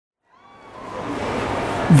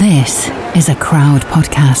This is a Crowd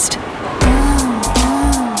podcast.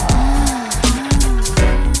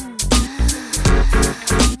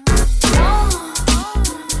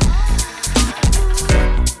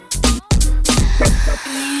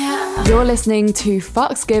 You're listening to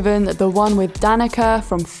Fucks Given, the one with Danica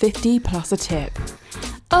from 50 Plus a Tip.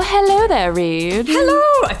 Oh, hello there, Reed. Hello!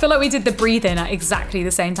 I feel like we did the breathe in at exactly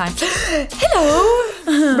the same time.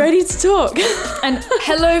 Hello! Ready to talk. And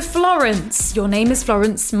hello, Florence. Your name is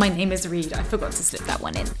Florence, my name is Reed. I forgot to slip that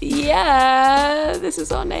one in. Yeah, this is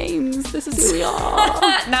our names. This is who we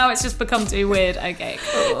are. Now it's just become too weird. Okay,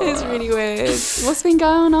 cool. It's really weird. What's been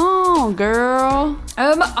going on, girl?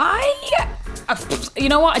 You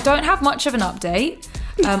know what? I don't have much of an update.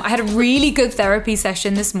 I had a really good therapy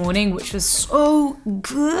session this morning, which was so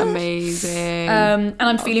good. Amazing. And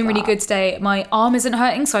I'm feeling really good today. My arm isn't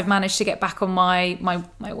hurting, so I've managed to get back on my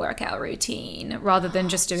workout routine rather than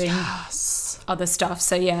just doing other stuff.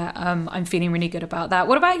 So yeah, I'm feeling really good about that.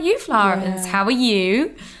 What about you, Florence? Yeah. How are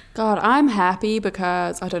you? God, I'm happy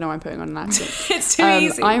because I don't know why I'm putting on an accent. It's too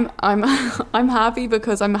easy. I'm happy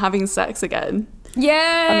because I'm having sex again.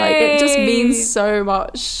 Yeah, And like it just means so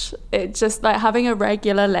much. It just like having a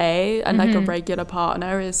regular lay and like a regular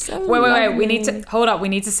partner is so Wait. We need to hold up. We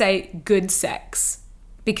need to say good sex,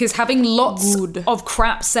 because having lots of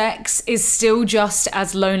crap sex is still just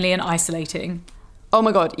as lonely and isolating. Oh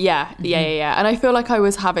my God, yeah. And I feel like I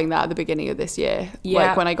was having that at the beginning of this year. Yeah.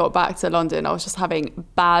 Like when I got back to London, I was just having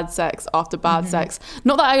bad sex after bad sex.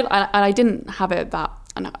 Not that I didn't have it that,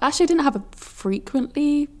 and actually I didn't have it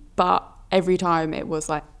frequently, but every time it was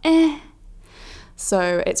like,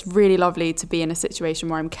 So it's really lovely to be in a situation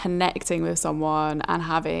where I'm connecting with someone and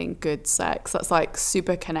having good sex. That's like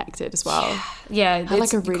super connected as well. Yeah, I had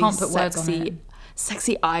like a really can't put words on it.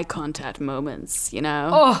 sexy eye contact moments, you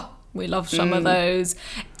know? Oh, we love some of those.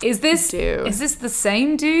 Is this the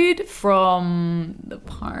same dude from the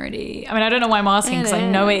party? I mean, I don't know why I'm asking because I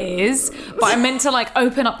know it is, but I meant to like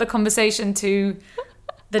open up the conversation to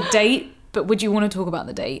the date. But would you want to talk about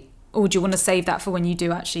the date? Or would you want to save that for when you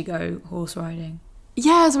do actually go horse riding?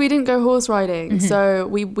 Yes, we didn't go horse riding. So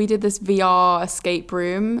we did this VR escape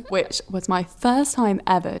room, which was my first time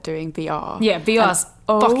ever doing VR. Yeah, VR's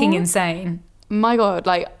fucking insane. My God,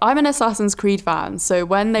 like I'm an Assassin's Creed fan. So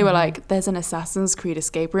when they were like, there's an Assassin's Creed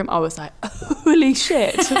escape room, I was like, holy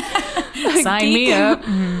shit. Sign me up.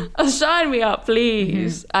 Sign me up,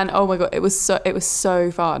 please. And oh my God, it was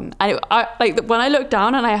so fun. And when I looked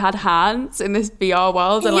down and I had hands in this VR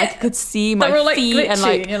world and like I could see my feet glitchy, and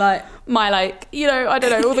like you're like my like, you know, I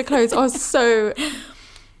don't know, all the clothes. It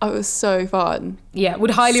was so fun. Yeah, would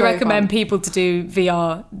highly recommend people to do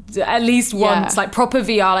VR at least once, like proper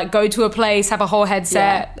VR, like go to a place, have a whole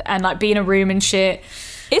headset and like be in a room and shit.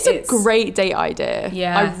 It's a great date idea.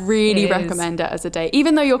 Yeah, I really recommend it as a date,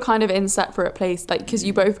 even though you're kind of in separate place, like because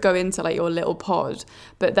you both go into like your little pod,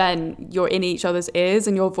 but then you're in each other's ears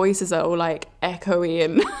and your voices are all like echoey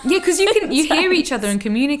and yeah, because you hear each other and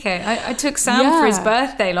communicate. I took Sam for his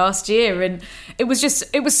birthday last year, and it was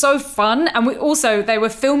so fun. And they were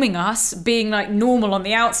filming us being like normal on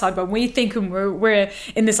the outside, but we thinking we're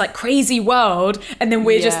in this like crazy world, and then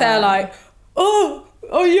we're just there like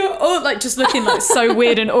like just looking like so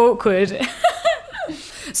weird and awkward.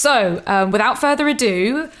 So without further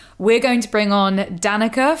ado, we're going to bring on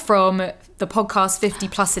Danica from the podcast 50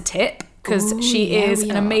 Plus a Tip, because she is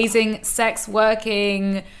an amazing sex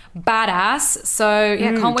working badass. So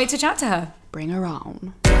yeah, can't wait to chat to her. Bring her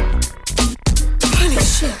on. Holy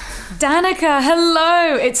shit. Danica,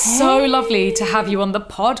 hello. It's so lovely to have you on the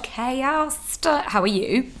podcast. How are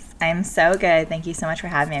you? I'm so good. Thank you so much for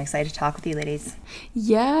having me. I'm excited to talk with you ladies.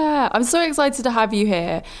 Yeah, I'm so excited to have you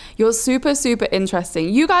here. You're super, super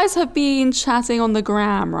interesting. You guys have been chatting on the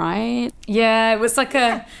gram, right? Yeah, it was like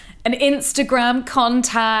an Instagram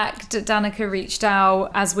contact. Danica reached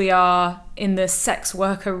out as we are in the sex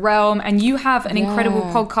worker realm, and you have an incredible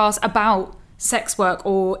podcast about sex work.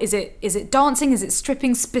 Or is it dancing? Is it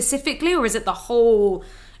stripping specifically, or is it the whole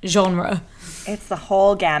genre? It's the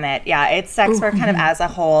whole gamut. Yeah, it's sex work kind of as a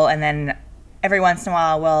whole, and then every once in a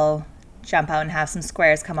while we'll jump out and have some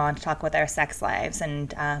squares come on to talk about their sex lives,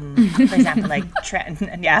 and for example, like squares,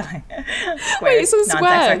 wait, some non-sex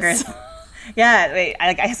squares. workers. Yeah, wait,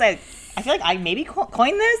 I feel like I maybe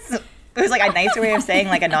coined this. It was like a nicer way of saying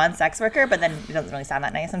like a non-sex worker, but then it doesn't really sound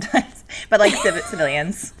that nice sometimes. But like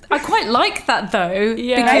civilians. I quite like that though,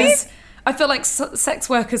 because I feel like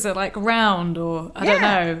sex workers are like round, or I don't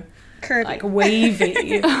know. Curvy. like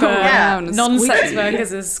wavy, but round, non-sex squishy.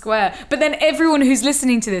 workers are square. But then everyone who's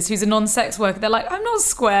listening to this, who's a non-sex worker, they're like, I'm not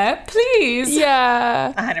square, please.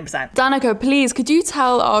 Yeah. 100%. Danica, please, could you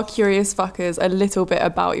tell our curious fuckers a little bit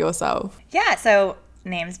about yourself? Yeah, so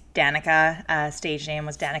name's Danica. Stage name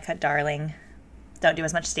was Danica Darling. Don't do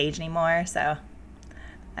as much stage anymore, so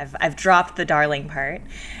I've dropped the darling part.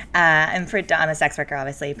 I'm a sex worker,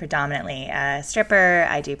 obviously, predominantly a stripper.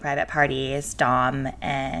 I do private parties, dom,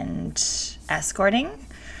 and escorting.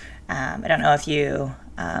 I don't know if you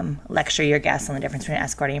lecture your guests on the difference between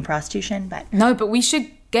escorting and prostitution, but No, but we should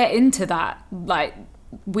get into that. Like,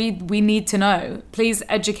 we need to know. Please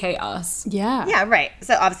educate us. Yeah. yeah, right.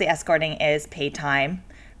 So obviously escorting is paid time.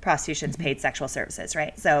 Prostitution's paid sexual services,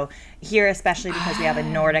 right? So here, especially because we have a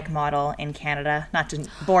Nordic model in Canada, not to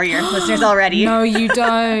bore your listeners already. No, you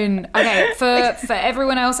don't. Okay, for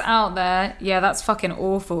everyone else out there, yeah, that's fucking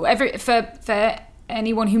awful. For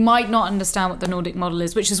anyone who might not understand what the Nordic model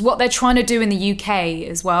is, which is what they're trying to do in the UK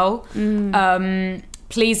as well,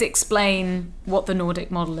 please explain what the Nordic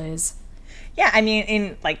model is. Yeah, I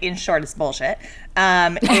mean, in short, it's bullshit.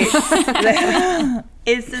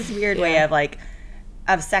 It's this weird way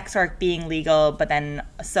of sex work being legal, but then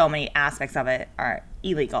so many aspects of it are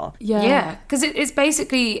illegal. Yeah, because it's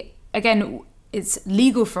basically, again, it's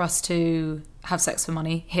legal for us to have sex for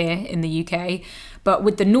money here in the UK, but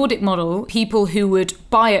with the Nordic model, people who would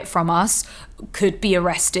buy it from us could be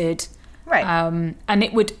arrested. Right. And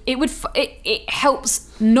it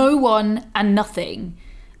helps no one and nothing.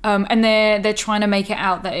 And they're trying to make it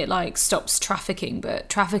out that it like stops trafficking, but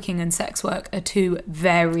trafficking and sex work are two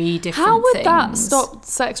very different How would things. that stop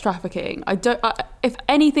sex trafficking? If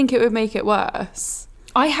anything, it would make it worse.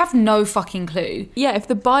 I have no fucking clue. Yeah, if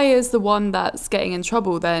the buyer's the one that's getting in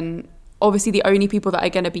trouble, then obviously the only people that are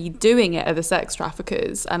going to be doing it are the sex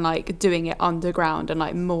traffickers and like doing it underground and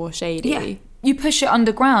like more shady. Yeah. You push it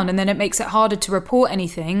underground and then it makes it harder to report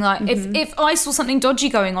anything. Like if I saw something dodgy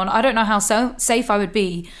going on, I don't know how safe I would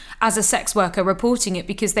be as a sex worker reporting it,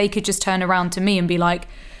 because they could just turn around to me and be like,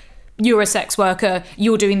 you're a sex worker,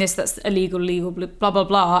 you're doing this, that's illegal, blah, blah,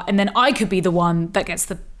 blah. And then I could be the one that gets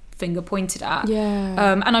the finger pointed at.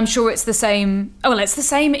 Yeah. And I'm sure it's the same. Oh, well, it's the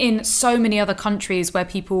same in so many other countries where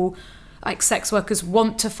people, like sex workers,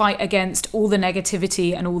 want to fight against all the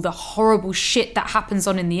negativity and all the horrible shit that happens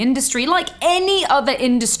on in the industry, like any other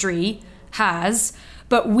industry has,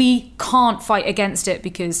 but we can't fight against it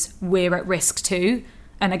because we're at risk too.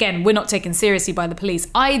 And again, we're not taken seriously by the police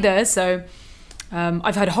either. So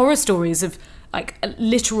I've heard horror stories of like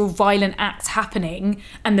literal violent acts happening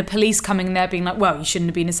and the police coming there being like, well, you shouldn't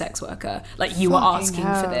have been a sex worker. Like, you were Fucking asking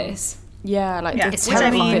hell. for this. Yeah, like Yeah, It's which I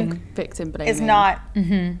terrifying. mean victim blaming. is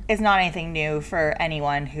not anything new for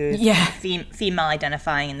anyone who's Yeah. female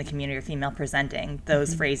identifying in the community or female presenting.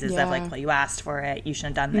 Those phrases of like, Yeah. well, you asked for it, you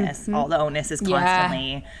shouldn't have done this. All the onus is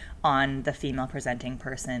constantly on the female presenting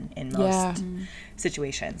person in most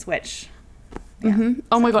situations, which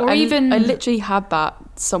Oh my god! Or I even- literally had that.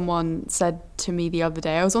 Someone said to me the other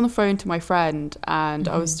day. I was on the phone to my friend, and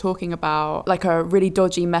I was talking about like a really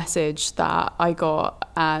dodgy message that I got,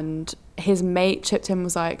 and his mate chipped in and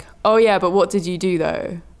was like, "Oh yeah, but what did you do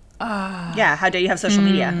though?" yeah, how dare you have social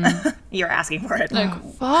media? You're asking for it.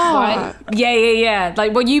 Fuck. Right? Yeah.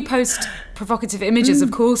 Like, when you post provocative images, of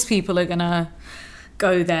course people are gonna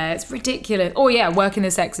go there. It's ridiculous. Oh yeah, work in the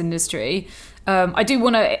sex industry. I do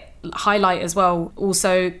want to highlight as well,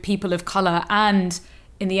 also people of colour and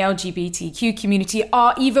in the LGBTQ community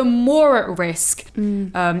are even more at risk.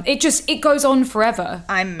 It goes on forever.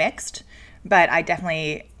 I'm mixed, but I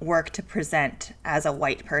definitely work to present as a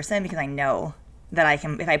white person because I know that I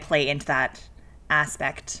can, if I play into that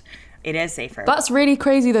aspect, it is safer. That's really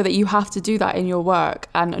crazy though that you have to do that in your work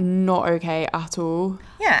and not okay at all.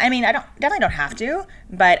 Yeah, I mean, I definitely don't have to,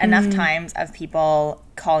 but enough times of people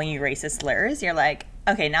calling you racist slurs, you're like,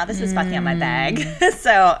 okay, now this is fucking up my bag.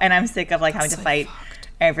 So, and I'm sick of like having to fight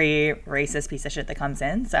every racist piece of shit that comes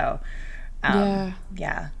in. So,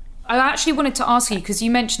 yeah. I actually wanted to ask you, because you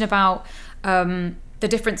mentioned about the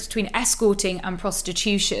difference between escorting and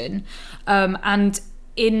prostitution, and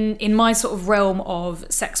in my sort of realm of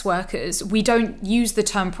sex workers, we don't use the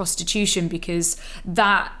term prostitution because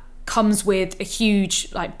that comes with a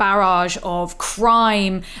huge like barrage of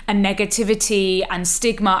crime and negativity and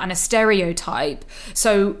stigma and a stereotype.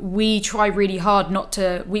 So we try really hard not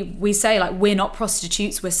to, we say like, we're not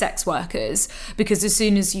prostitutes, we're sex workers, because as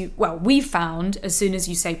soon as we found as soon as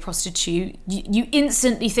you say prostitute, you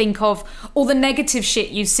instantly think of all the negative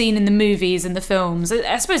shit you've seen in the movies and the films.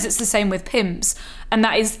 I suppose it's the same with pimps, and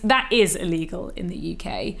that is illegal in the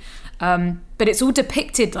UK. But it's all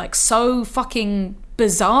depicted like so fucking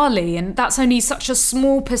bizarrely, and that's only such a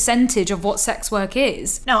small percentage of what sex work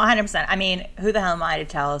is. No, 100%. I mean, who the hell am I to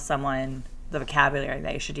tell someone the vocabulary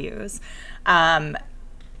they should use? I've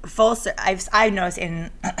noticed in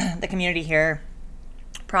the community here,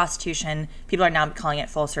 prostitution, people are now calling it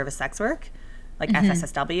full service sex work. Like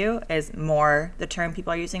FSSW is more the term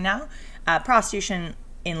people are using now. Prostitution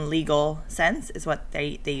in legal sense is what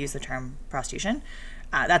they use the term prostitution.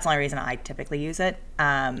 That's the only reason I typically use it.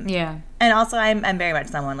 Yeah. And also, I'm very much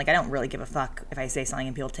someone, like, I don't really give a fuck if I say something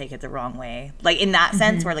and people take it the wrong way. Like, in that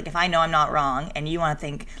sense, where, like, if I know I'm not wrong and you want to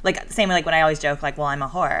think, like, same way, like, when I always joke, like, well, I'm a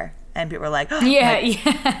whore. And people are like, oh,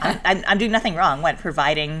 I'm doing nothing wrong. What,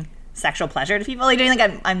 providing sexual pleasure to people? Like, doing,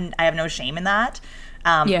 like, I have no shame in that.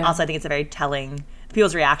 Also, I think it's a very telling,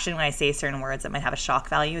 people's reaction when I say certain words that might have a shock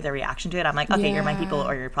value, their reaction to it. I'm like, okay, you're my people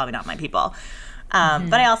or you're probably not my people.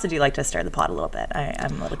 But I also do like to stir the pot a little bit.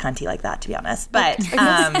 I'm a little cunty like that, to be honest. But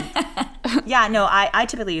yeah, no, I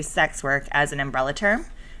typically use sex work as an umbrella term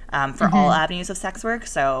for all avenues of sex work.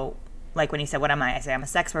 So like when you said, what am I? I say I'm a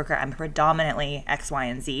sex worker. I'm predominantly X, Y,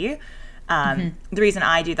 and Z. The reason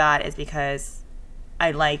I do that is because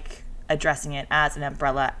I like addressing it as an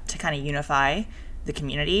umbrella to kind of unify the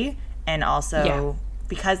community. And also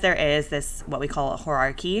because there is this, what we call a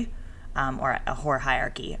whorearchy, or a whore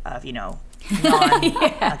hierarchy of, you know,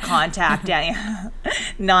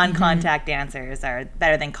 non-contact dancers are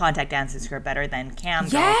better than contact dancers who are better than cam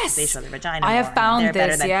girls. Yes, they show their vagina. I have found they're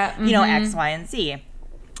this. Better than, you know, X, Y, and Z.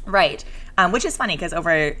 Right. Which is funny because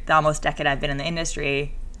over the almost decade I've been in the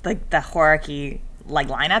industry, like the hierarchy like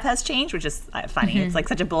lineup has changed, which is funny. It's like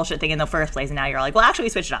such a bullshit thing in the first place, and now you're like, well, actually, we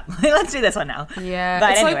switched it up. Let's do this one now. Yeah,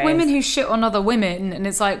 but it's anyways, like women who shit on other women, and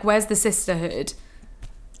it's like, where's the sisterhood?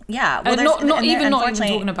 Yeah, well, not even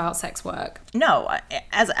talking about sex work. No,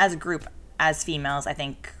 as a group, as females, I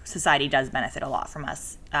think society does benefit a lot from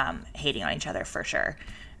us hating on each other for sure,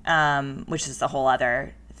 which is a whole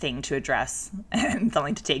other thing to address and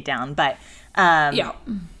something to take down. But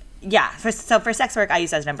for sex work, I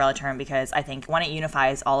use it as an umbrella term because I think, one, it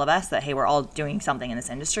unifies all of us, that, hey, we're all doing something in this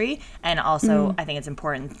industry. And also, I think it's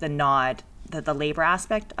important the labor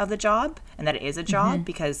aspect of the job, and that it is a job,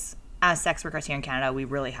 because as sex workers here in Canada, we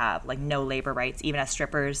really have like no labor rights, even as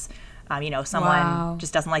strippers. You know, someone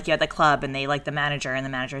just doesn't like you at the club and they like the manager, and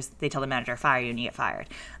they tell the manager, fire you, and you get fired.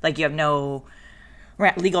 Like, you have no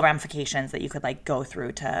legal ramifications that you could like go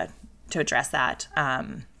through to address that.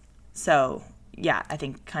 So yeah, I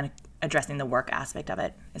think kind of addressing the work aspect of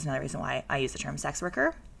it is another reason why I use the term sex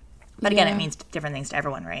worker. But again, it means different things to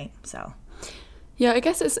everyone, right? So yeah, I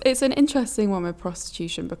guess it's an interesting one with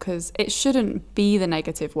prostitution, because it shouldn't be the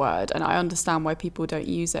negative word, and I understand why people don't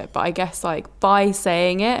use it. But I guess, like, by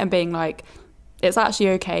saying it and being like, it's actually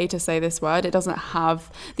okay to say this word, it doesn't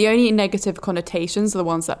have, the only negative connotations are the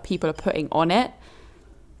ones that people are putting on it,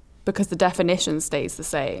 because the definition stays the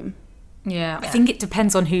same. Yeah, I think it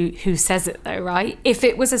depends on who says it though, right? If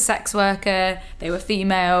it was a sex worker, they were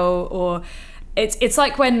female, or it's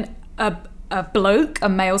like when a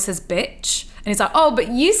male says bitch, and it's like, oh, but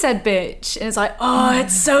you said bitch, and it's like, oh,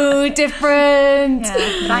 it's so different. Yeah,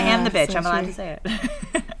 but I am the bitch. So I'm allowed to say it.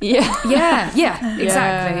 yeah,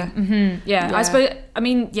 exactly. Yeah, I suppose. I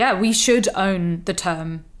mean, yeah, we should own the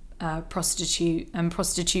term prostitute and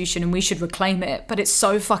prostitution, and we should reclaim it. But it's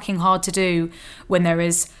so fucking hard to do when there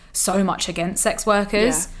is so much against sex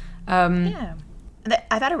workers. I've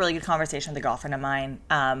had a really good conversation with a girlfriend of mine.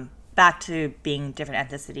 Back to being different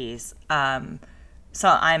ethnicities. So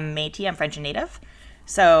I'm Métis, I'm French and Native.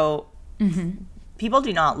 So people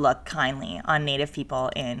do not look kindly on Native people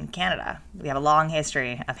in Canada. We have a long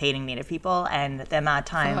history of hating Native people, and the amount of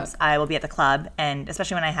times I will be at the club, and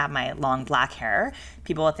especially when I have my long black hair,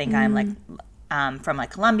 people will think I'm like from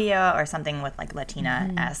like Colombia or something with like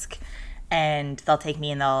Latina-esque, and they'll take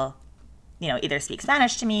me and they'll, you know, either speak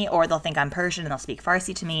Spanish to me, or they'll think I'm Persian and they'll speak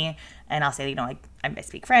Farsi to me, and I'll say, you know, I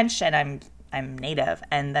speak French and I'm Native,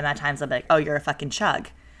 and then at times they'll be like, oh, you're a fucking chug.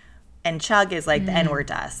 And chug is like the N-word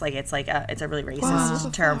to us. Like, it's like it's a really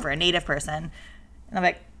racist term for a Native person. And I'm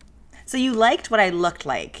like, so you liked what I looked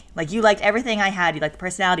like. Like, you liked everything I had. You liked the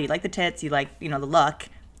personality. You liked the tits. You liked, you know, the look.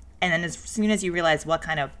 And then as soon as you realize what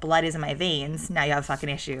kind of blood is in my veins, now you have a fucking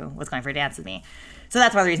issue with going for a dance with me. So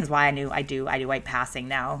that's one of the reasons why I do white passing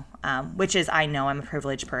now, which is, I know I'm a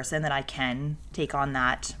privileged person, that I can take on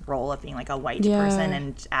that role of being like a white person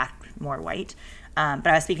and act more white. But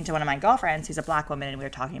I was speaking to one of my girlfriends who's a black woman, and we were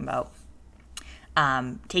talking about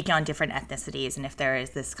taking on different ethnicities, and if there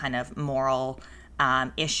is this kind of moral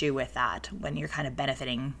issue with that when you're kind of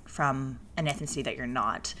benefiting from an ethnicity that you're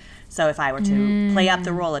not. So if I were to play up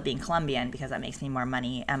the role of being Colombian because that makes me more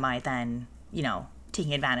money, am I then, you know,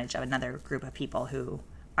 taking advantage of another group of people who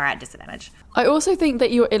are at disadvantage. I also think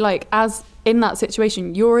that you're like, as in that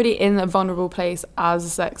situation, you're already in a vulnerable place as a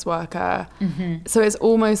sex worker. So it's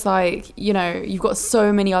almost like, you know, you've got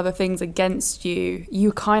so many other things against you.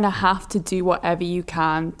 You kind of have to do whatever you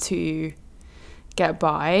can to get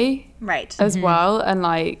by, right? As well. And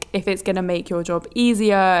like, if it's going to make your job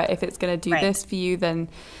easier, if it's going to do Right. this for you, then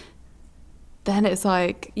it's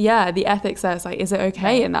like, yeah, the ethics there is like, is it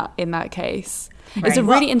okay in that case? Right. It's a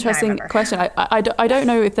Well, really interesting remember. question. I don't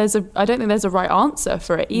know if I don't think there's a right answer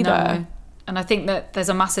for it either. No. And I think that there's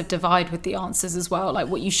a massive divide with the answers as well, like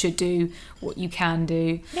what you should do, what you can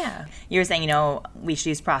do. Yeah, you were saying, you know, we should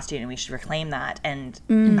use prostitute and we should reclaim that. And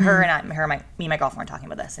me and my girlfriend were talking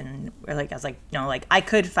about this, and we're like, I was like, you know, like I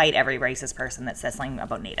could fight every racist person that says something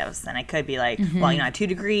about natives, and I could be like, well, you know, I have 2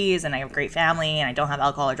 degrees and I have a great family and I don't have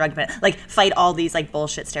alcohol or drug, but like fight all these like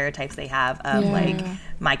bullshit stereotypes they have of like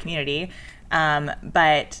my community.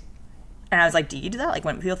 But and I was like, do you do that? Like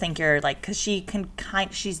when people think you're like, because she can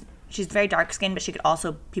she's very dark skinned, but she could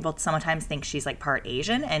also, people sometimes think she's like part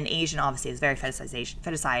Asian, and Asian obviously is very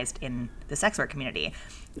fetishized in the sex work community.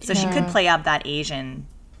 So she could play up that Asian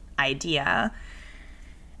idea.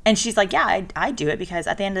 And she's like, yeah, I do it because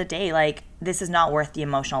at the end of the day, like, this is not worth the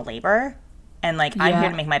emotional labor. And like, I'm here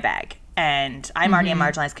to make my bag. And I'm already a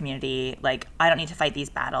marginalized community. Like, I don't need to fight these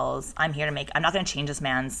battles. I'm not going to change this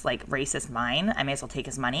man's like racist mind. I may as well take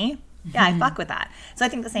his money. Yeah, I fuck with that. So I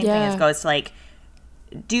think the same thing goes to like,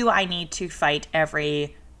 do I need to fight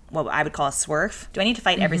every, what I would call a swerve? Do I need to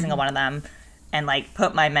fight every single one of them and like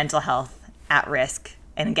put my mental health at risk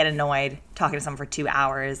and get annoyed talking to someone for 2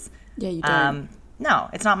 hours? Yeah, you don't. No,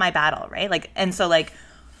 it's not my battle, right? Like, and so like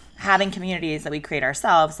having communities that we create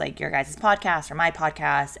ourselves, like your guys' podcast or my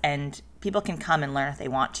podcast, and people can come and learn if they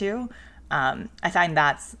want to. I find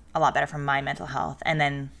that's a lot better for my mental health. And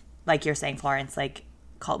then, like you're saying, Florence, like,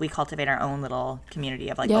 we cultivate our own little community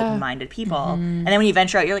of like open-minded people, and then when you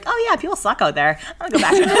venture out, you're like, oh yeah, people suck out there. I'm gonna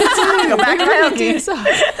go back to my own community.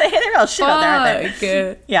 They're real shit out there, aren't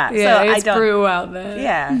they? Yeah, so it's brutal out there.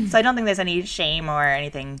 Yeah, so I don't think there's any shame or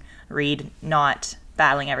anything. Read not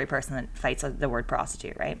battling every person that fights the word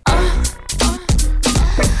prostitute, right?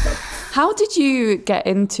 How did you get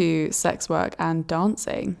into sex work and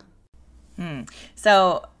dancing?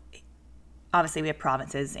 So obviously we have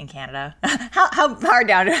provinces in Canada. How far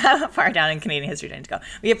down in Canadian history do I need to go?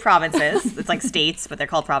 We have provinces. It's like states, but they're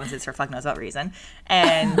called provinces for fuck knows what reason.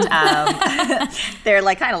 And they're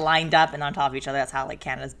like kind of lined up and on top of each other. That's how like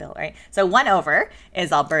Canada's built, right? So one over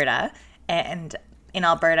is Alberta. And in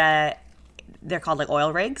Alberta, they're called like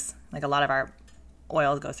oil rigs. Like a lot of our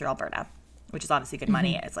oil goes through Alberta, which is obviously good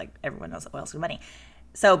money. It's like everyone knows that oil's good money.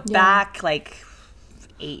 So back like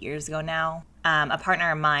 8 years ago now, a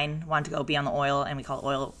partner of mine wanted to go be on the oil, and we call it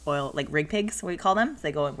oil like rig pigs, what we call them. So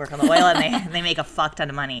they go and work on the oil, and they make a fuck ton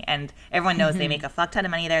of money. And everyone knows they make a fuck ton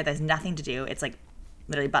of money there. There's nothing to do. It's like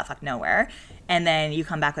literally butt fuck nowhere. And then you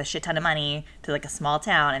come back with a shit ton of money to like a small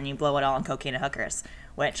town, and you blow it all on cocaine and hookers,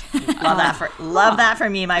 which love that for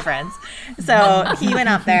me and my friends. So he went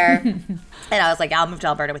up there, and I was like, I'll move to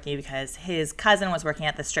Alberta with you, because his cousin was working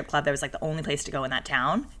at the strip club that was like the only place to go in that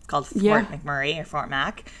town. It's called Fort McMurray or Fort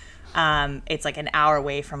Mac. It's like an hour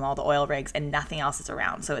away from all the oil rigs, and nothing else is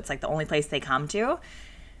around. So it's like the only place they come to.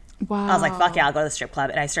 Wow. I was like, fuck yeah, I'll go to the strip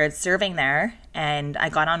club. And I started serving there, and I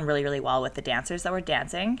got on really, really well with the dancers that were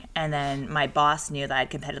dancing. And then my boss knew that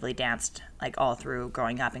I'd competitively danced like all through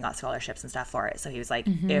growing up and got scholarships and stuff for it. So he was like,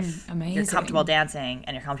 if you're comfortable dancing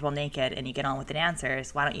and you're comfortable naked and you get on with the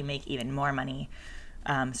dancers, why don't you make even more money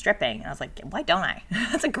stripping? And I was like, why don't I?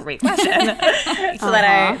 That's a great question. So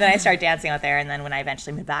then I started dancing out there, and then when I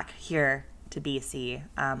eventually moved back here to BC,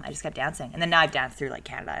 I just kept dancing, and then now I've danced through like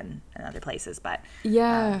Canada and other places. But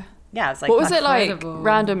yeah, it was like, what was it like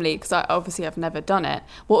randomly? Because I've never done it.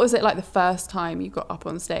 What was it like the first time you got up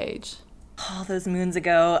on stage? All those moons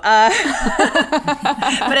ago. But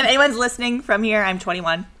if anyone's listening from here, I'm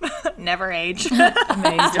 21. Never age.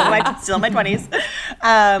 Amazing. Still in my 20s.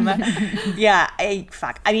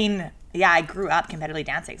 I grew up competitively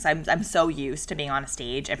dancing. So I'm so used to being on a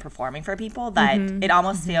stage and performing for people that it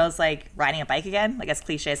almost feels like riding a bike again. Like, as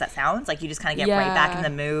cliche as that sounds, like you just kind of get right back in the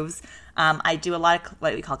moves. I do a lot of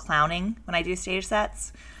what we call clowning when I do stage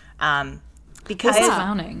sets. Because what's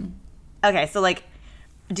clowning? Okay, so like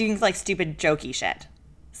doing like stupid jokey shit.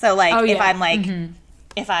 So like if I'm like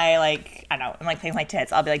if I like, I don't know, I'm like playing with my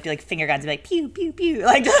tits, I'll be like, do like finger guns, and be like pew pew pew,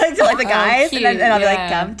 like to like the guys, and I'll be like,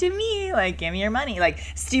 come to me, like give me your money, like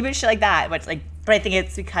stupid shit like that. Which like, but I think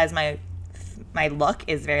it's because my look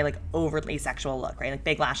is very like overtly sexual look, right? Like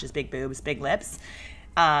big lashes, big boobs, big lips.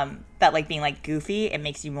 that like being like goofy, it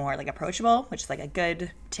makes you more like approachable, which is like a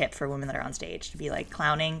good tip for women that are on stage to be like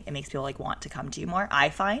clowning. It makes people like want to come to you more. I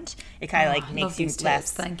find it kind of like makes you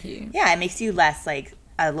less. Thank you. Yeah, it makes you less like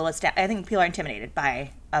a little. I think people are intimidated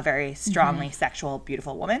by a very strongly sexual,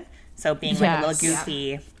 beautiful woman. So being like a little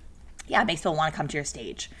goofy, it makes people want to come to your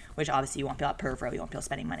stage. Which obviously you want people at Pervro, you want people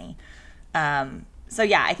spending money. So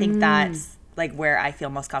yeah, I think that's like where I feel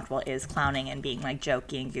most comfortable is clowning and being like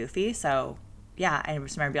jokey and goofy. So yeah, I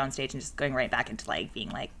just remember being on stage and just going right back into like being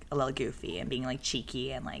like a little goofy and being like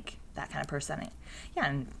cheeky and like that kind of person. Yeah,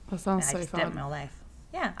 and that sounds I so just fun. did it my whole life.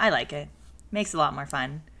 Yeah, I like it. Makes it a lot more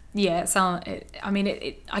fun. Yeah,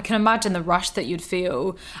 I can imagine the rush that you'd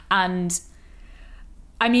feel. And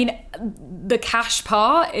I mean, the cash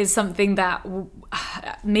part is something that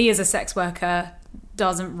me as a sex worker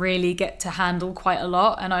doesn't really get to handle quite a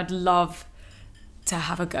lot. And I'd love to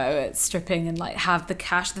have a go at stripping and like have the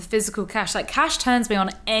cash, the physical cash. Like cash turns me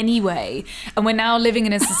on anyway. And we're now living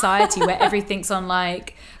in a society where everything's on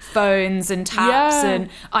like phones and taps, and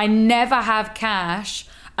I never have cash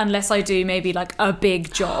unless I do maybe like a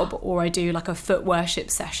big job or I do like a foot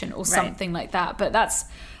worship session or something like that. But that's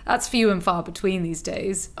few and far between these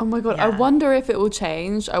days. Oh my God. I wonder if it will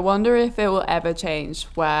change. I wonder if it will ever change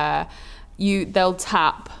where they'll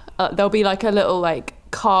tap, there'll be like a little like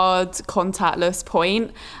card contactless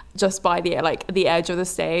point just by the edge of the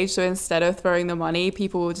stage. So instead of throwing the money,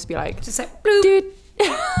 people will just be like, bloop. Dude.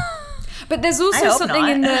 But there's also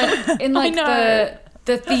something in like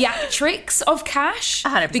the theatrics of cash,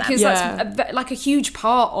 100%. because that's like a huge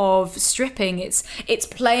part of stripping. It's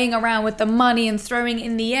playing around with the money and throwing it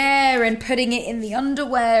in the air and putting it in the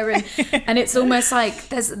underwear, and it's almost like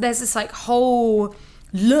there's this like whole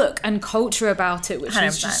look and culture about it, which 100%.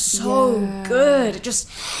 is just so good. I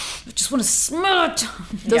just want to smell it.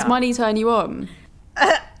 Does money turn you on?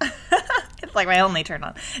 It's like my only turn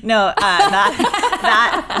on. No,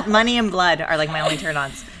 that money and blood are like my only turn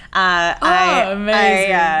ons.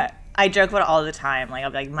 Amazing. I joke about it all the time. Like I'll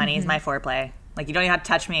be like, money is my foreplay. Like you don't even have to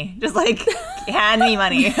touch me. Just like hand me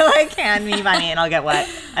money. Like hand me money and I'll get wet.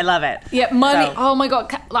 I love it. Yeah, money. So, oh my God,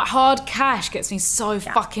 like hard cash gets me so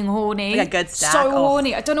fucking horny. Like a good stack. So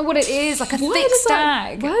horny. I don't know what it is. Like a thick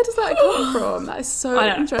stack. Where does that come from? That is so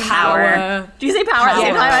interesting. Power. Do you say power?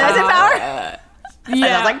 I said power. Yeah,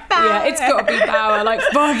 I was like, power. Yeah, it's got to be power. Like,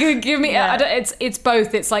 fucking give me. It's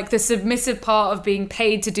both. It's like the submissive part of being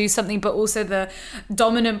paid to do something, but also the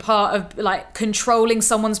dominant part of like controlling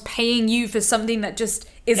someone's paying you for something that just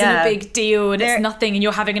isn't a big deal and it's nothing, and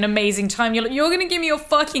you're having an amazing time. You're like, you're gonna give me your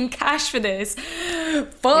fucking cash for this?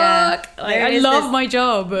 Fuck. Yeah. Like, I love my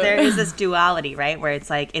job. There is this duality, right, where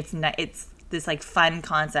it's like it's this like fun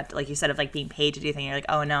concept, like you said, of like being paid to do things. You're like,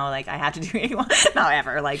 oh no, like I have to do what you want. Not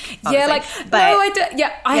ever, like obviously. Yeah, like but, no, I do.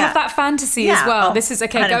 Yeah, I have that fantasy as well. This is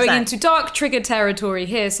 100%. Going into dark trigger territory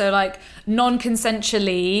here. So like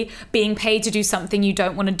non-consensually being paid to do something you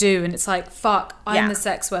don't want to do, and it's like, fuck, I'm the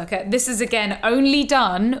sex worker. This is again only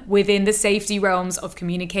done within the safety realms of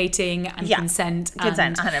communicating and consent,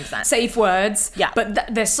 100%, safe words. Yeah,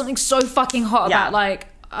 but there's something so fucking hot about like,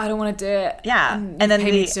 I don't want to do it. Yeah. And then pay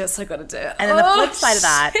me to do it, so I gotta do it. And then the flip side of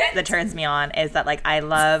that turns me on is that like I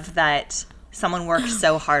love that someone works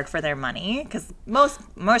so hard for their money, because most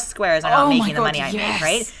squares are not making the money I make,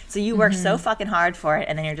 right? So you work so fucking hard for it,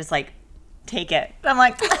 and then you're just like, take it. I'm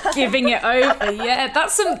like giving it over. Yeah,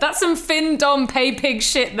 that's some fin dom pay pig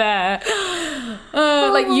shit there.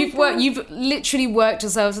 Like you've literally worked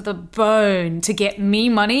yourself to the bone to get me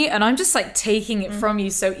money, and I'm just like taking it from you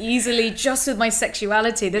so easily just with my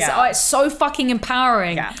sexuality. It's so fucking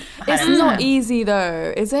empowering. Yeah, it's not easy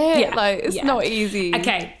though, is it? Yeah. Like it's not easy.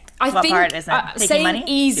 Okay, what think part isn't taking saying money?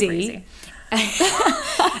 easy.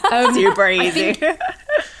 Super easy.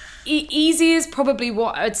 Easy is probably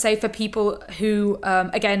what I'd say for people who,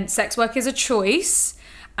 again, sex work is a choice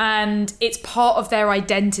and it's part of their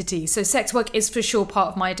identity. So sex work is for sure part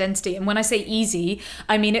of my identity. And when I say easy,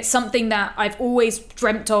 I mean it's something that I've always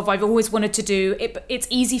dreamt of, I've always wanted to do. It's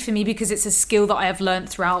easy for me because it's a skill that I have learned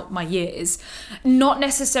throughout my years. Not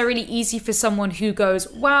necessarily easy for someone who goes,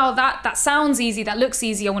 wow, that sounds easy, that looks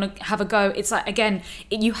easy, I want to have a go. It's like, again,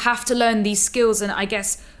 you have to learn these skills, and I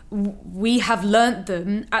guess we have learnt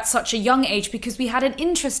them at such a young age because we had an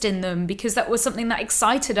interest in them, because that was something that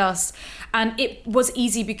excited us. And it was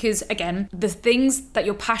easy because, again, the things that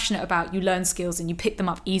you're passionate about, you learn skills and you pick them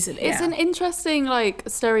up easily. It's an interesting like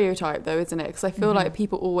stereotype though, isn't it? Because I feel like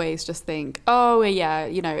people always just think, oh yeah,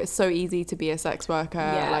 you know, it's so easy to be a sex worker.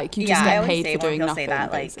 Like you just get paid for doing nothing,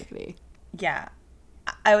 basically. Yeah,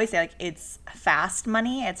 I always say like it's fast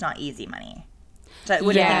money, it's not easy money. So I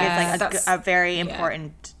would think it's like a very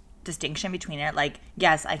important distinction between it. Like,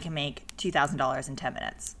 yes, I can make $2,000 in 10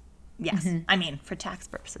 minutes. Yes. I mean, for tax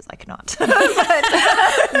purposes, I cannot.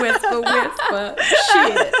 Whisper.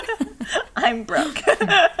 Shit. I'm broke.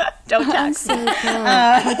 Don't tax me.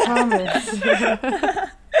 I promise.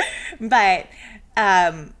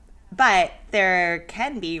 But there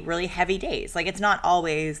can be really heavy days. Like, it's not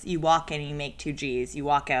always you walk in and you make 2 G's, you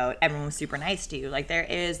walk out, everyone was super nice to you. Like, there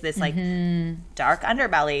is this like dark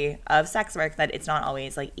underbelly of sex work that it's not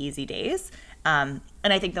always like easy days. And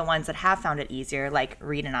I think the ones that have found it easier, like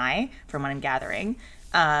Reed and I, from what I'm gathering,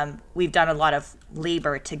 we've done a lot of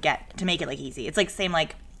labor to make it like easy. It's like same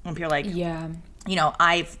like when people are like, you know,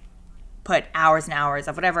 I've put hours and hours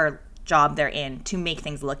of whatever job they're in to make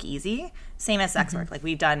things look easy. Same as sex work. Like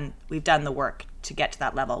we've done the work to get to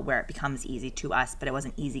that level where it becomes easy to us, but it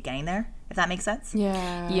wasn't easy getting there, if that makes sense.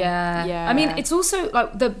 Yeah. I mean, it's also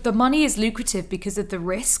like the money is lucrative because of the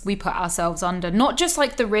risk we put ourselves under. Not just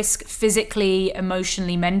like the risk physically,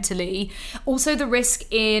 emotionally, mentally, also the risk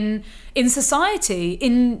in society,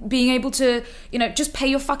 in being able to, you know, just pay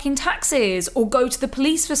your fucking taxes or go to the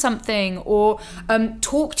police for something or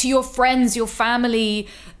talk to your friends, your family.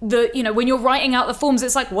 You know, when you're writing out the forms,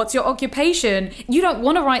 it's like, what's your occupation? You don't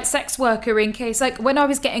want to write sex worker in case, like when I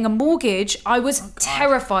was getting a mortgage, I was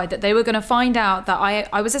terrified that they were going to find out that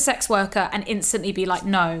I was a sex worker and instantly be like,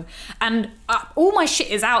 no. And all my shit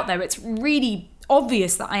is out there. It's really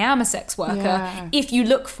obvious that I am a sex worker if you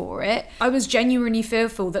look for it. I was genuinely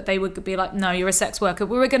fearful that they would be like, no, you're a sex worker,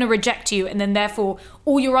 we were going to reject you, and then therefore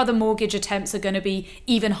all your other mortgage attempts are going to be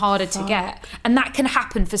even harder to get. And that can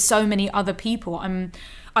happen for so many other people.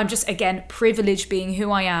 I'm just, again, privileged being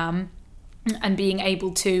who I am and being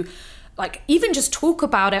able to like even just talk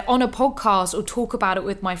about it on a podcast or talk about it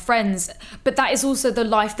with my friends. But that is also the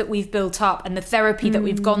life that we've built up and the therapy that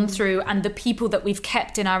we've gone through and the people that we've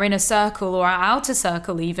kept in our inner circle or our outer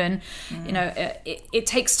circle even. You know, it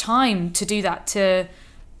takes time to do that, to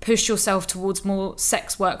push yourself towards more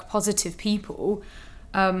sex work positive people.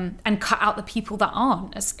 And cut out the people that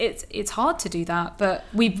aren't. It's hard to do that, but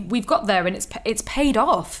we've got there and it's paid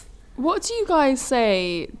off. What do you guys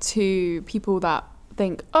say to people that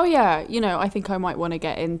think, oh yeah, you know, I think I might want to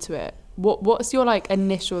get into it? What's your like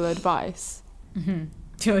initial advice? Mm-hmm.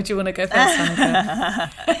 Do you want to go first,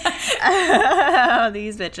 Hannah?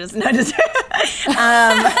 These bitches. No, just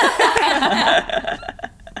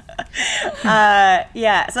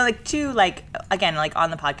yeah, so like again, like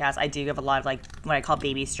on the podcast I do have a lot of like what I call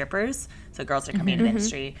baby strippers, so girls that are coming into the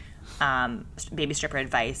industry, baby stripper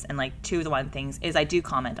advice. And like two of the one things is I do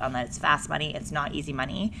comment on that it's fast money, it's not easy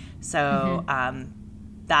money, so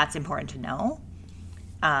that's important to know.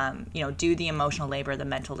 You know, do the emotional labor, the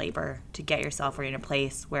mental labor to get yourself in a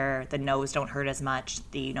place where the no's don't hurt as much,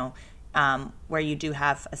 where you do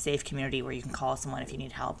have a safe community where you can call someone if you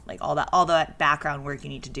need help, like all that background work you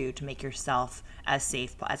need to do to make yourself as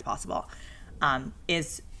safe as possible,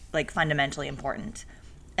 is like fundamentally important.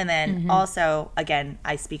 And then also, again,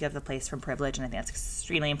 I speak of the place from privilege, and I think that's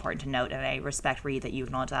extremely important to note, and I respect, Reed, that you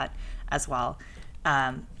acknowledge that as well.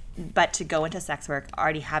 But to go into sex work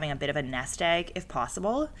already having a bit of a nest egg, if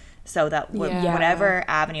possible, so that whatever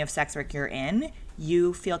avenue of sex work you're in,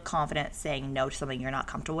 you feel confident saying no to something you're not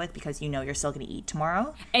comfortable with because you know you're still going to eat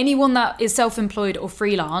tomorrow. Anyone that is self-employed or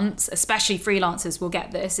freelance, especially freelancers, will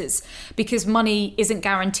get this. It's because money isn't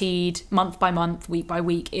guaranteed month by month, week by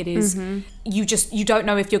week. It is you don't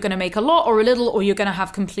know if you're going to make a lot or a little, or you're going to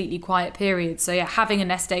have completely quiet periods. So yeah, having a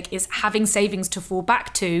nest egg is having savings to fall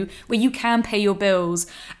back to where you can pay your bills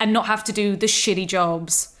and not have to do the shitty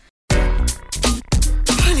jobs.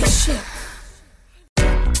 Holy shit.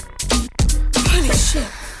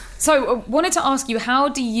 So I wanted to ask you, how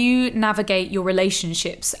do you navigate your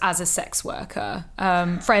relationships as a sex worker?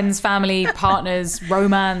 Friends, family, partners,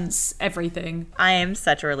 romance, everything. I am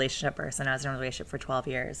such a relationship person. I was in a relationship for 12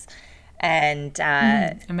 years. And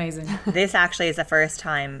amazing. This actually is the first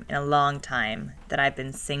time in a long time that I've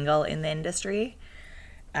been single in the industry.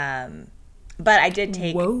 But I did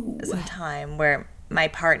take some time where my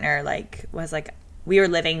partner we were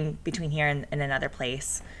living between here and another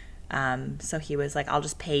place. So he was like, I'll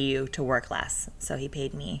just pay you to work less. So he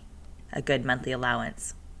paid me a good monthly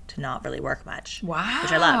allowance to not really work much. Wow.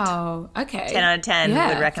 Which I loved. Okay. 10 out of 10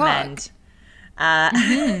 would recommend.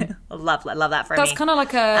 Love that for me. That's kind of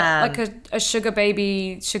like a sugar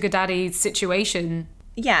baby, sugar daddy situation.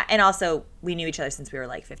 Yeah. And also we knew each other since we were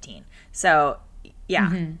like 15. So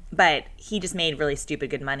yeah. But he just made really stupid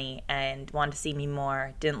good money and wanted to see me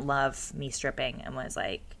more, didn't love me stripping, and was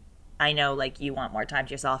like, I know, like, you want more time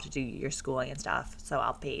to yourself to do your schooling and stuff, so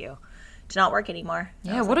I'll pay you to not work anymore.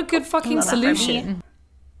 Yeah, what a good fucking solution.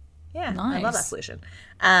 Yeah, I love that Nice. solution.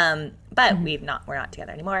 But we're not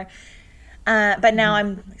together anymore. But now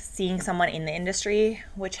I'm seeing someone in the industry,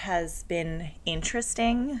 which has been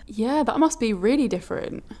interesting. Yeah, that must be really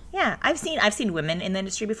different. Yeah, I've seen women in the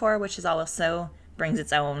industry before, which is also brings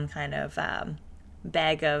its own kind of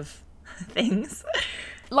bag of things.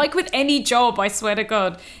 Like with any job, I swear to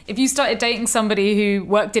God, if you started dating somebody who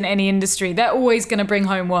worked in any industry, they're always going to bring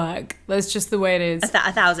home work. That's just the way it is.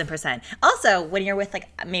 1,000%. Also, when you're with, like,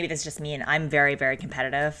 maybe this is just me, and I'm very, very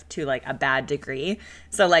competitive to, like, a bad degree.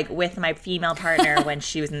 So, like, with my female partner, when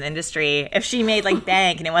she was in the industry, if she made, like,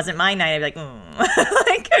 bank and it wasn't my night, I'd be like,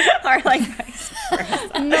 like, or, like, vice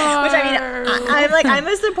versa. No. Which, I mean, I'm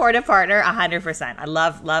a supportive partner, 100%. I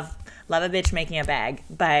love a bitch making a bag.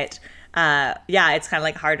 But, yeah, it's kind of,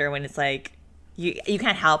 like, harder when it's, like, you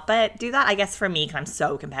can't help but do that, I guess, for me, because I'm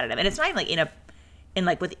so competitive. And it's not even, like, in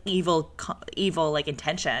like with evil like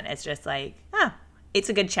intention. It's just like, it's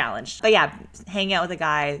a good challenge. But yeah, hanging out with a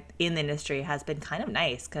guy in the industry has been kind of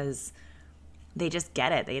nice because they just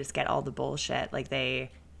get it. They just get all the bullshit. Like they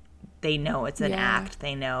know it's an act.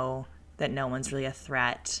 They know that no one's really a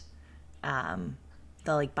threat. They'll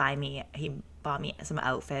like he bought me some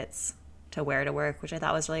outfits to wear to work, which I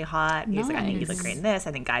thought was really hot. He's like, I think you look great in this.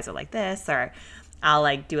 I think guys are like this. Or I'll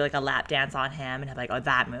like do like a lap dance on him and have like, oh,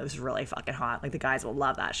 that move's really fucking hot. Like the guys will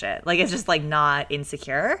love that shit. Like it's just like not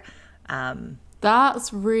insecure.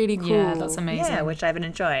 That's really cool. Yeah, that's amazing. Yeah, which I've been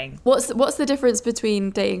enjoying. What's the difference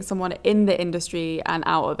between dating someone in the industry and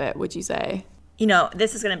out of it, would you say? You know,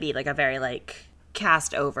 this is going to be like a very like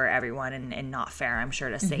cast over everyone and not fair, I'm sure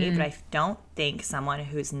to say, but I don't think someone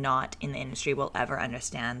who's not in the industry will ever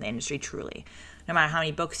understand the industry truly. No matter how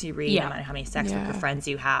many books you read, no matter how many sex worker friends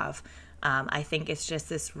you have. I think it's just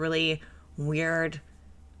this really weird,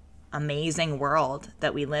 amazing world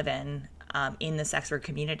that we live in the sex work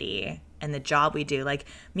community and the job we do. Like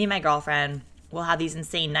me and my girlfriend will have these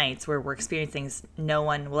insane nights where we're experiencing things no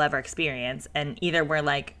one will ever experience. And either we're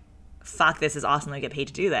like, fuck, this is awesome. We get paid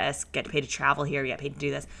to do this, get paid to travel here, we get paid to do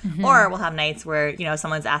this. Or we'll have nights where, you know,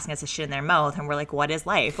 someone's asking us to shit in their mouth and we're like, what is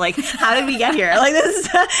life? Like, how did we get here? Like this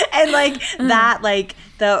and like that, like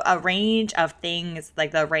a range of things,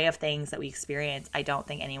 like the array of things that we experience, I don't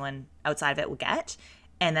think anyone outside of it will get.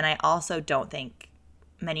 And then I also don't think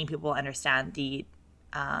many people understand the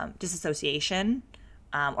disassociation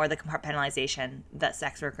or the compartmentalization that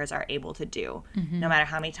sex workers are able to do. No matter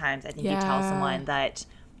how many times I think you tell someone that,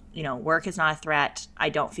 you know, work is not a threat. I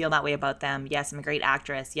don't feel that way about them. Yes, I'm a great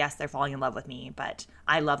actress. Yes, they're falling in love with me, but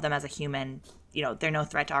I love them as a human. You know, they're no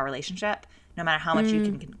threat to our relationship. No matter how much you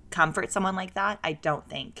can comfort someone like that, I don't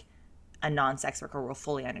think a non-sex worker will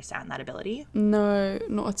fully understand that ability. No,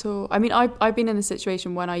 not at all. I mean, I've been in a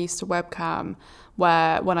situation when I used to webcam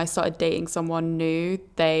where when I started dating someone new,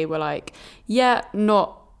 they were like, yeah,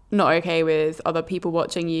 not okay with other people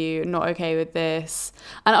watching you, not okay with this.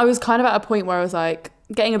 And I was kind of at a point where I was like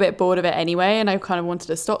getting a bit bored of it anyway, and I kind of wanted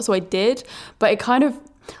to stop. So I did, but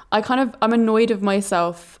I'm annoyed of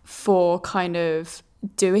myself for kind of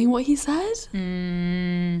doing what he said.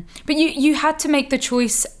 But you had to make the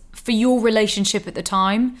choice for your relationship at the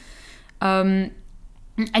time. And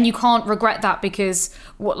you can't regret that, because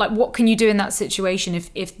what can you do in that situation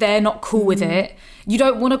if they're not cool with it? You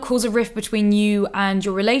don't want to cause a rift between you and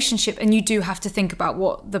your relationship, and you do have to think about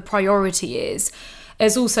what the priority is.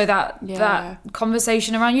 There's also that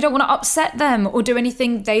conversation around, you don't want to upset them or do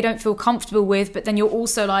anything they don't feel comfortable with, but then you're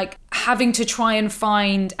also like having to try and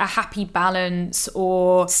find a happy balance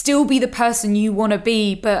or still be the person you want to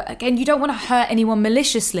be. But again, you don't want to hurt anyone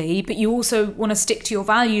maliciously, but you also want to stick to your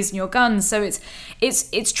values and your guns. So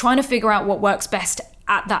it's trying to figure out what works best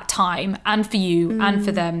at that time, and for you and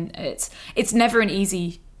for them. It's never an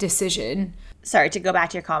easy decision. Sorry, to go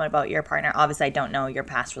back to your comment about your partner, obviously I don't know your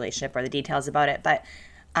past relationship or the details about it, but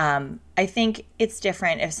I think it's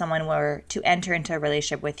different if someone were to enter into a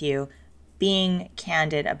relationship with you, being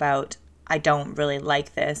candid about, I don't really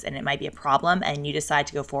like this and it might be a problem, and you decide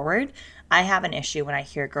to go forward. I have an issue when I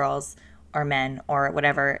hear girls or men or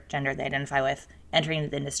whatever gender they identify with entering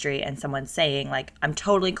into the industry and someone saying like, I'm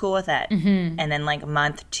totally cool with it. And then like a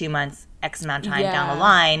month, 2 months, X amount of time down the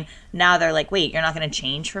line, now they're like, wait, you're not going to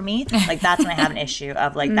change for me? Like that's when I have an issue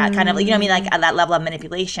of like that kind of, you know what I mean? Like that level of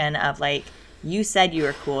manipulation of like, you said you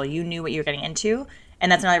were cool, you knew what you were getting into.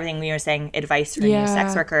 And that's another thing we were saying, advice for new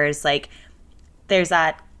sex workers. Like there's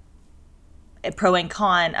that pro and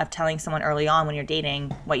con of telling someone early on when you're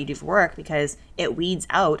dating what you do for work, because it weeds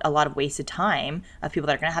out a lot of wasted time of people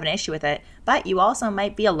that are going to have an issue with it. But you also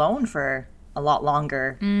might be alone for a lot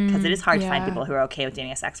longer because it is hard to find yeah. people who are okay with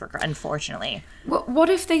dating a sex worker, unfortunately. What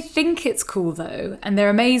if they think it's cool though, and they're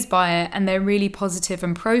amazed by it, and they're really positive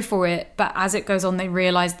and pro for it, but as it goes on, they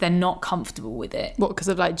realize they're not comfortable with it? What, because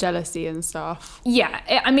of like jealousy and stuff? Yeah,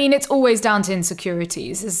 I mean, it's always down to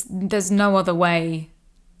insecurities. There's no other way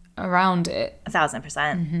around it.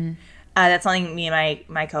 1,000%. That's something me and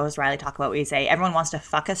my co-host Riley talk about. We say everyone wants to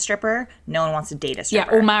fuck a stripper, no one wants to date a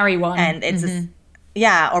stripper. Yeah, or marry one. And it's this,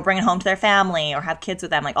 yeah, or bring it home to their family or have kids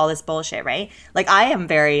with them, like all this bullshit, right? Like I am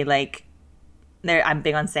very like, I'm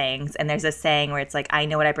big on sayings, and there's this saying where it's like, I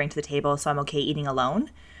know what I bring to the table, so I'm okay eating alone.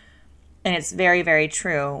 And it's very, very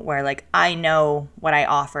true, where like I know what I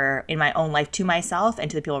offer in my own life to myself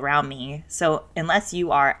and to the people around me. So unless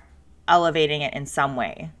you are elevating it in some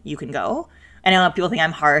way, you can go. I know people think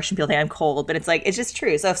I'm harsh and people think I'm cold, but it's like, it's just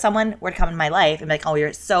true. So if someone were to come in my life and be like, oh,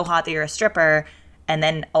 you're so hot that you're a stripper, and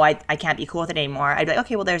then, oh, I can't be cool with it anymore, I'd be like,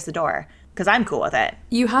 okay, well, there's the door, because I'm cool with it.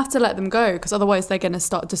 You have to let them go, because otherwise they're going to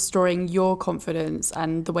start destroying your confidence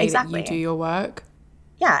and the way Exactly. that you do your work.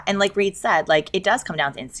 Yeah, and like Reed said, like it does come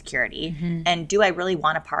down to insecurity. And do I really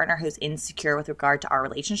want a partner who's insecure with regard to our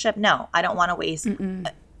relationship? No, I don't want to waste...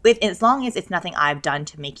 as long as it's nothing I've done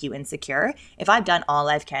to make you insecure, if I've done all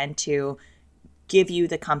I can to give you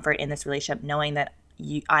the comfort in this relationship, knowing that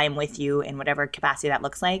I am with you in whatever capacity that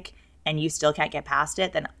looks like, and you still can't get past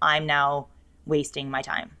it, then I'm now wasting my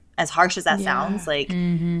time. As harsh as that sounds, like,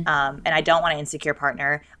 and I don't want an insecure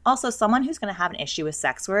partner. Also, someone who's going to have an issue with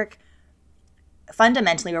sex work,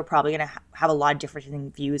 fundamentally, we're probably going to have a lot of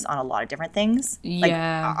different views on a lot of different things. Like,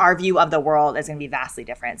 our view of the world is going to be vastly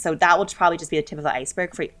different. So that will probably just be the tip of the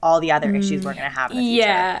iceberg for all the other issues we're going to have in the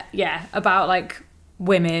future. Yeah, about like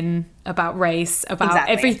women, about race, about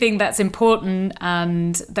Exactly. everything that's important,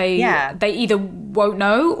 and they either won't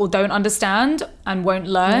know or don't understand and won't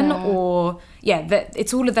learn, or that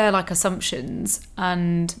it's all of their like assumptions,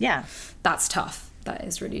 and that's tough. That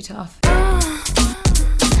is really tough.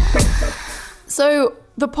 So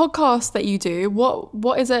the podcast that you do,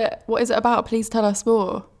 what is it about? Please tell us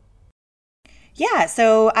more. Yeah,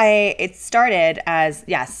 so it started as,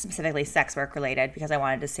 specifically sex work related, because I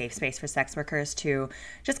wanted a safe space for sex workers to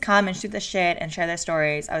just come and shoot the shit and share their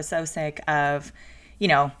stories. I was so sick of,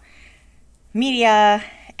 media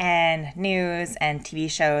and news and TV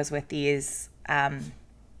shows with these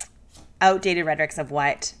outdated rhetorics of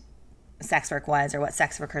what sex work was or what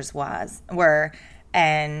sex workers were.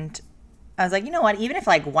 And I was like, you know what, even if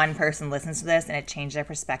like one person listens to this and it changed their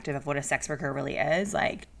perspective of what a sex worker really is,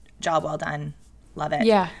 like, job well done. Love it.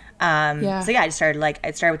 Yeah. So I just started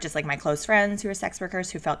with just like my close friends who are sex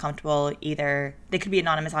workers who felt comfortable, either they could be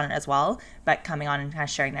anonymous on it as well, but coming on and kind of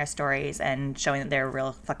sharing their stories and showing that they're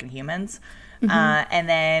real fucking humans. And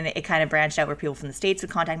then it kind of branched out where people from the States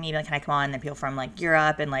would contact me and like, can I come on? And then people from like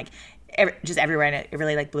Europe and like just everywhere, and it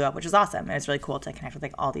really like blew up, which was awesome. It was really cool to connect with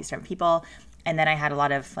like all these different people. And then I had a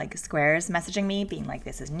lot of like squares messaging me being like,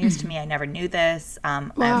 this is news to me. I never knew this.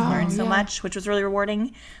 I've learned so much, which was really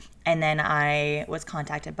rewarding. And then I was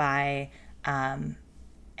contacted by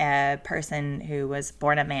a person who was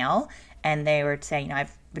born a male, and they were saying,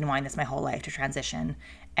 I've been wanting this my whole life to transition,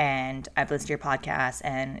 and I've listened to your podcast,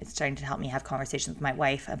 and it's starting to help me have conversations with my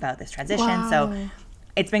wife about this transition. Wow. So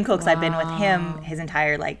it's been cool because I've been with him his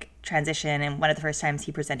entire like transition, and one of the first times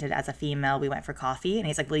he presented as a female, we went for coffee, and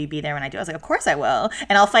he's like, will you be there when I do? I was like, of course I will,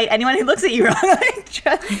 and I'll fight anyone who looks at you wrong.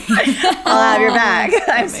 I'll have your back.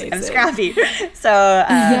 I'm scrappy. So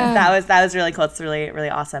that was really cool. It's really, really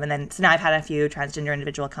awesome. And then so now I've had a few transgender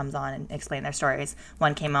individual comes on and explain their stories.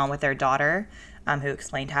 One came on with their daughter, who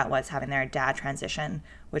explained how it was having their dad transition,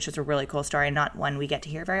 which was a really cool story, not one we get to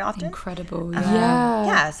hear very often. Incredible.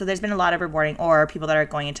 So there's been a lot of rewarding, or people that are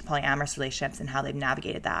going into polyamorous relationships and how they've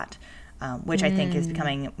navigated that, which I think is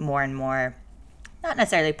becoming more and more, not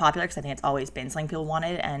necessarily popular, because I think it's always been something people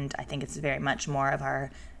wanted, and I think it's very much more of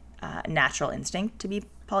our natural instinct to be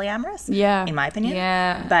polyamorous, in my opinion.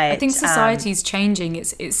 Yeah, but I think society's changing.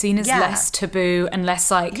 It's seen as less taboo and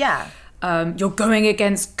less like, you're going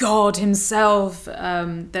against God himself.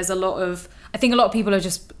 There's I think a lot of people are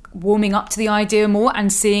just warming up to the idea more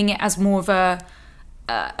and seeing it as more of a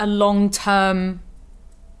long-term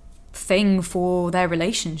thing for their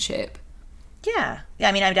relationship. Yeah.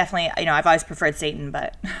 I mean, I'm definitely, I've always preferred Satan,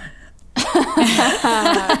 but...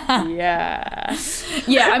 Yeah.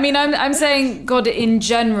 I mean, I'm saying God in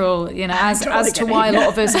general, as to why a lot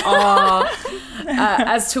of us are...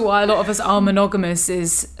 as to why a lot of us are monogamous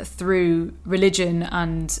is through religion.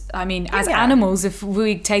 And I mean, as animals, if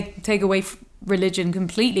we take away religion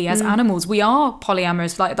completely, as animals, we are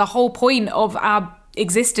polyamorous. Like the whole point of our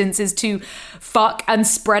existence is to fuck and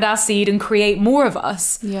spread our seed and create more of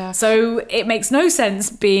us. Yeah. So it makes no sense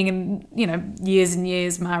being in, you know, years and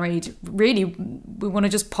years married. Really, we want to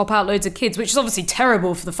just pop out loads of kids, which is obviously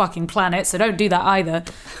terrible for the fucking planet. So don't do that either.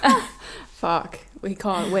 Fuck. We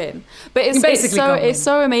can't win. But it's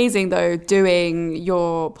so amazing though, doing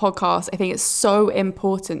your podcast. I think it's so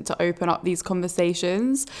important to open up these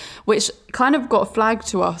conversations, which kind of got flagged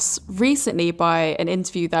to us recently by an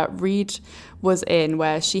interview that Reed was in,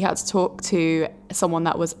 where she had to talk to someone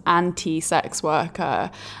that was anti-sex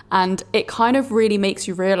worker. And it kind of really makes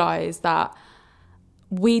you realize that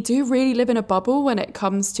we do really live in a bubble when it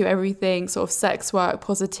comes to everything sort of sex work,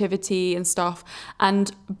 positivity and stuff.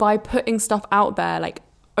 And by putting stuff out there, like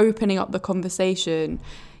opening up the conversation,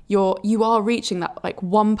 you are reaching that like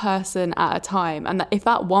one person at a time. And that if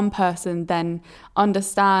that one person then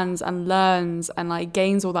understands and learns and like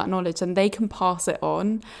gains all that knowledge, then they can pass it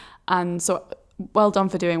on. And so well done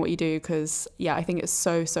for doing what you do, because yeah, I think it's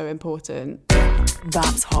so, so important.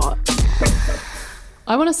 That's hot.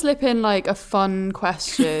 I want to slip in like a fun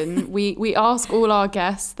question. We ask all our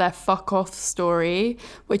guests their fuck off story,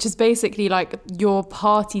 which is basically like your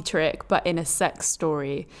party trick, but in a sex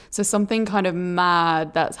story. So something kind of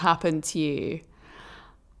mad that's happened to you.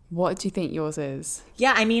 What do you think yours is?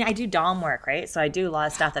 Yeah, I mean, I do dom work, right? So I do a lot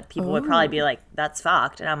of stuff that people would probably be like, that's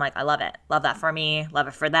fucked. And I'm like, I love it. Love that for me. Love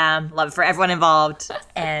it for them. Love it for everyone involved.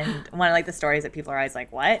 And one of like the stories that people are always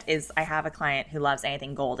like, what? Is I have a client who loves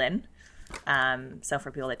anything golden. So for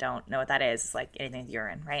people that don't know what that is, it's like anything with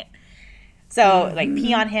urine, right? So like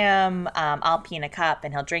pee on him, I'll pee in a cup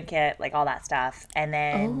and he'll drink it, like all that stuff. And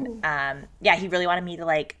then, he really wanted me to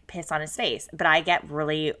like piss on his face, but I get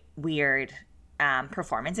really weird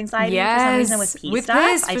performance anxiety for some reason with pee stuff.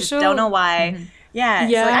 Piss, I just sure. don't know why. Mm-hmm. Yeah.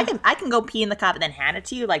 So like I can go pee in the cup and then hand it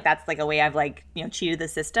to you. Like that's like a way I've like, you know, cheated the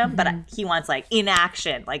system. But he wants like in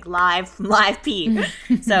action, like live pee.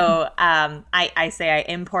 So I say I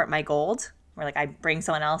import my gold, or like I bring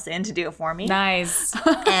someone else in to do it for me. Nice.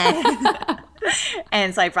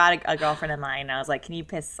 And so I brought a girlfriend of mine. And I was like, can you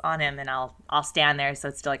piss on him? And I'll stand there. So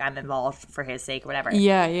it's still like I'm involved for his sake or whatever.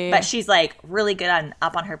 Yeah. But she's like really good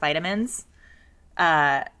up on her vitamins.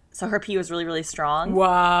 So her pee was really, really strong.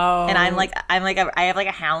 Wow. And I have like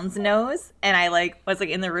a hound's nose, and I like was like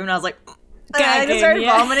in the room, and I was like, Gagging, I just started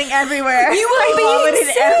vomiting everywhere. You were being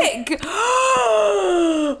sick.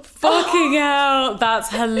 Fucking hell, that's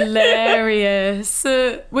hilarious.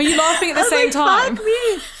 Were you laughing at the same time? Fuck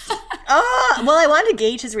me. Well, I wanted to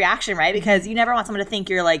gauge his reaction, right? Because you never want someone to think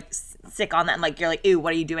you're like sick on that, and like you're like, ew,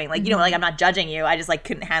 what are you doing? Like, you know, like I'm not judging you. I just like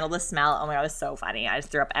couldn't handle the smell. Oh my god, it was so funny. I just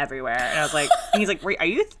threw up everywhere, and I was like, and he's like, are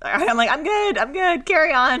you? I'm like, I'm good.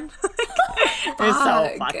 Carry on. It was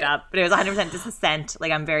so fucked up, but it was 100% just a scent.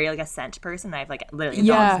 Like I'm very like a scent person. I have like literally a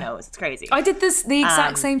dog's nose. It's crazy. I did the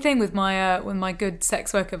exact same thing with my good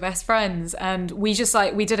sex worker best friends, and we just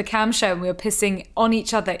like we did a cam show and we were pissing on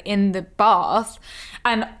each other in the bath.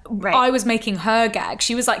 And I was making her gag.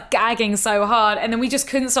 She was like gagging so hard, and then we just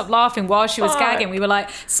couldn't stop laughing while she was gagging. We were like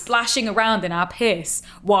splashing around in our piss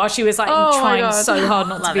while she was like trying so hard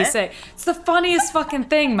not to be sick. It's the funniest fucking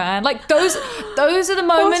thing, man. Like those are the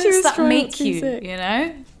moments that make you, you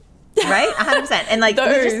know? Right? 100%. And like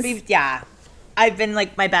I've been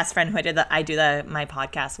like my best friend who I do my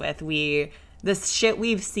podcast with. The shit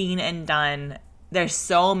we've seen and done. There's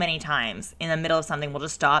so many times in the middle of something we'll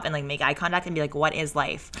just stop and like make eye contact and be like, what is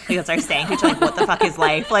life? Like we'll start saying to each other, like, what the fuck is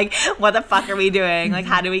life? Like, what the fuck are we doing? Like,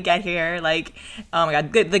 how do we get here? Like, oh my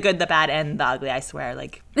god, the good, the bad, and the ugly, I swear.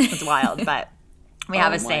 Like, it's wild. But we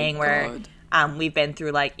have a saying where we've been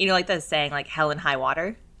through like, you know, like the saying like hell and high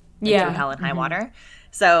water. Through hell and high water.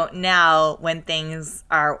 So now when things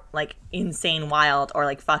are like insane wild or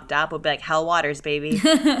like fucked up, we'll be like, hell waters, baby.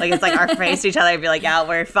 Like it's like our face to each other and be like, yeah,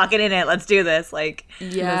 we're fucking in it. Let's do this. Like, but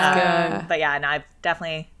yeah, no,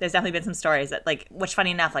 there's definitely been some stories that like, which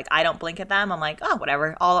funny enough, like I don't blink at them. I'm like, oh,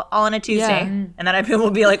 whatever. All on a Tuesday. And then people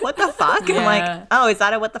will be like, what the fuck? And I'm like, oh, is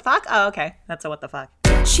that a what the fuck? Oh, okay. That's a what the fuck.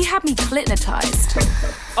 She had me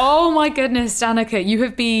clitnotized. Oh my goodness, Danica, you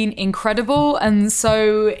have been incredible and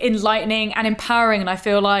so enlightening and empowering. And I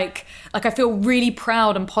feel like I feel really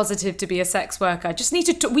proud and positive to be a sex worker. We just need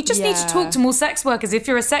to talk to more sex workers. If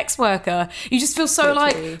you're a sex worker, you just feel so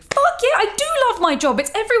like, fuck yeah, I do love my job.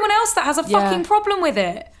 It's everyone else that has a fucking problem with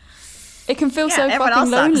it. It can feel so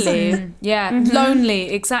fucking lonely.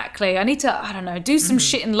 Lonely, exactly. I need to, I don't know, do some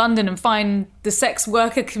shit in London and find the sex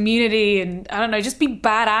worker community and, I don't know, just be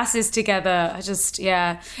badasses together.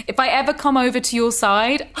 If I ever come over to your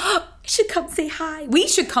side, we should come say hi. We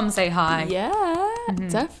should come say hi. Yeah,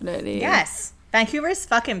 definitely. Yes. Vancouver's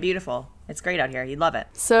fucking beautiful. It's great out here. You'd love it.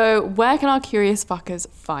 So where can our curious fuckers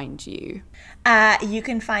find you? You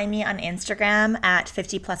can find me on Instagram at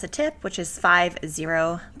 50 plus a tip, which is 50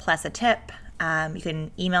 plus a tip. You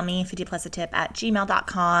can email me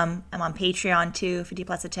 50plusatip@gmail.com. I'm on Patreon too, 50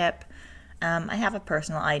 plus a tip. I have a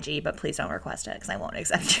personal IG, but please don't request it because I won't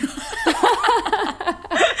accept you.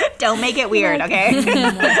 Don't make it weird, okay?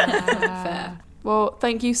 Fair. Well,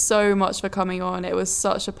 thank you so much for coming on. It was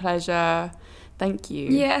such a pleasure. Thank you.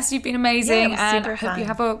 Yes, you've been amazing, and I hope you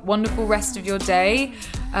have a wonderful rest of your day.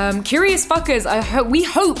 Curious fuckers, we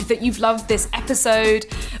hope that you've loved this episode.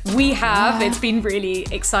 We have. It's been really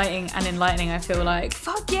exciting and enlightening, I feel like.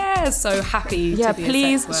 Fuck yeah, so happy to be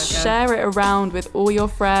please a sex worker. share it around with all your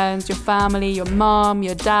friends, your family, your mum,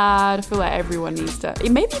 your dad. I feel like everyone needs to.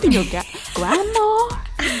 Maybe even your grandma.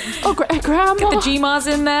 Oh, grandma. Get the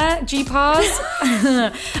GMAs in there, GPAs.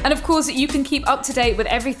 And of course, you can keep up to date with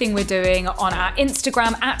everything we're doing on our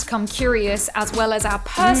Instagram @ComeCurious, as well as our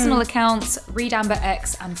personal accounts, Reed Amber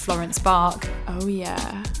X and Florence Bark. Oh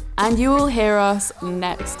yeah. And you will hear us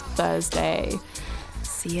next Thursday.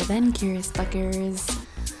 See you then, curious fuckers.